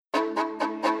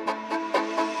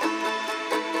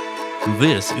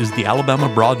This is the Alabama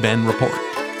Broadband Report.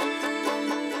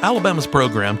 Alabama's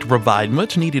program to provide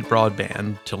much-needed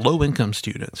broadband to low-income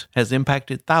students has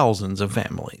impacted thousands of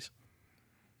families.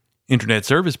 Internet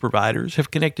service providers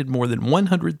have connected more than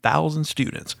 100,000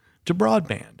 students to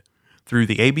broadband through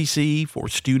the ABC for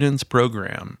Students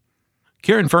program.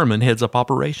 Karen Furman heads up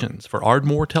operations for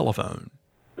Ardmore Telephone.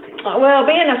 Well,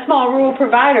 being a small rural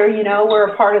provider,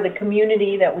 we're a part of the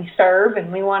community that we serve,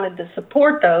 and we wanted to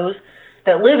support those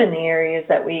that live in the areas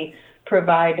that we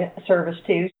provide service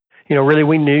to. Really,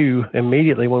 we knew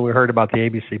immediately when we heard about the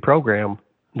ABC program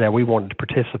that we wanted to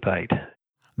participate.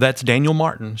 That's Daniel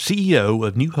Martin, CEO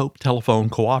of New Hope Telephone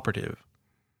Cooperative.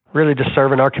 Really just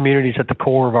serving our communities at the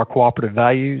core of our cooperative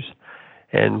values.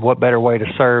 And what better way to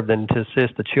serve than to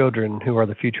assist the children who are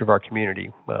the future of our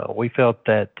community? We felt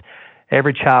that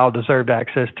every child deserved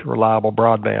access to reliable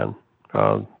broadband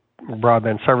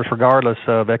service regardless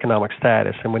of economic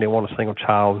status, and we didn't want a single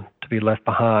child to be left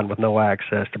behind with no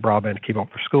access to broadband to keep up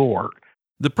their schoolwork.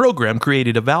 The program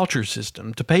created a voucher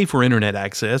system to pay for internet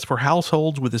access for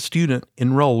households with a student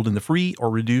enrolled in the free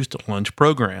or reduced lunch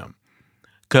program.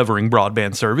 Covering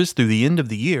broadband service through the end of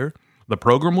the year, the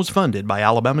program was funded by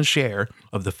Alabama's share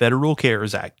of the Federal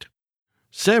CARES Act.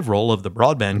 Several of the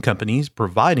broadband companies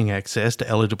providing access to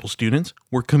eligible students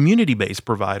were community-based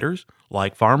providers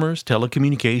like Farmers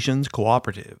Telecommunications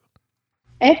Cooperative.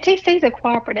 FTC is a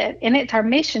cooperative, and it's our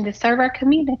mission to serve our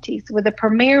communities with a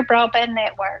premier broadband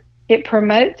network. It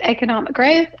promotes economic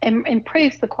growth and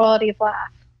improves the quality of life.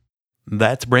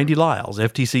 That's Brandy Lyles,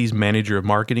 FTC's Manager of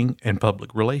Marketing and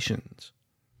Public Relations.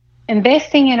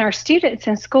 Investing in our students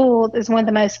and schools is one of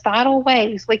the most vital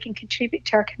ways we can contribute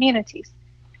to our communities.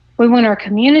 We want our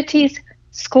communities,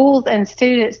 schools, and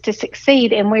students to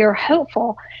succeed, and we are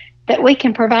hopeful that we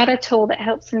can provide a tool that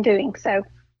helps in doing so.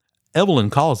 Evelyn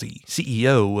Causey,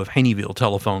 CEO of Haneyville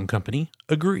Telephone Company,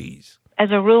 agrees. As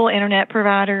a rural internet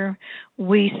provider,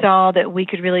 we saw that we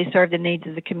could really serve the needs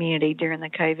of the community during the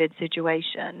COVID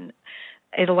situation.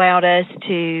 It allowed us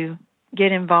to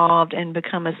get involved and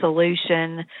become a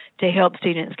solution to help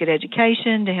students get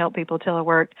education, to help people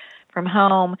telework from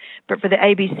home. But for the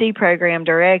ABC program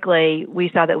directly, we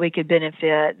saw that we could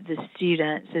benefit the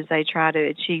students as they try to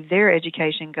achieve their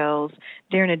education goals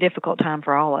during a difficult time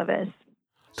for all of us.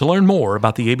 To learn more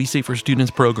about the ABC for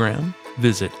Students program,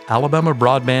 visit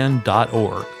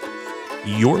alabamabroadband.org.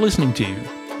 You're listening to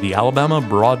the Alabama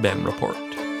Broadband Report.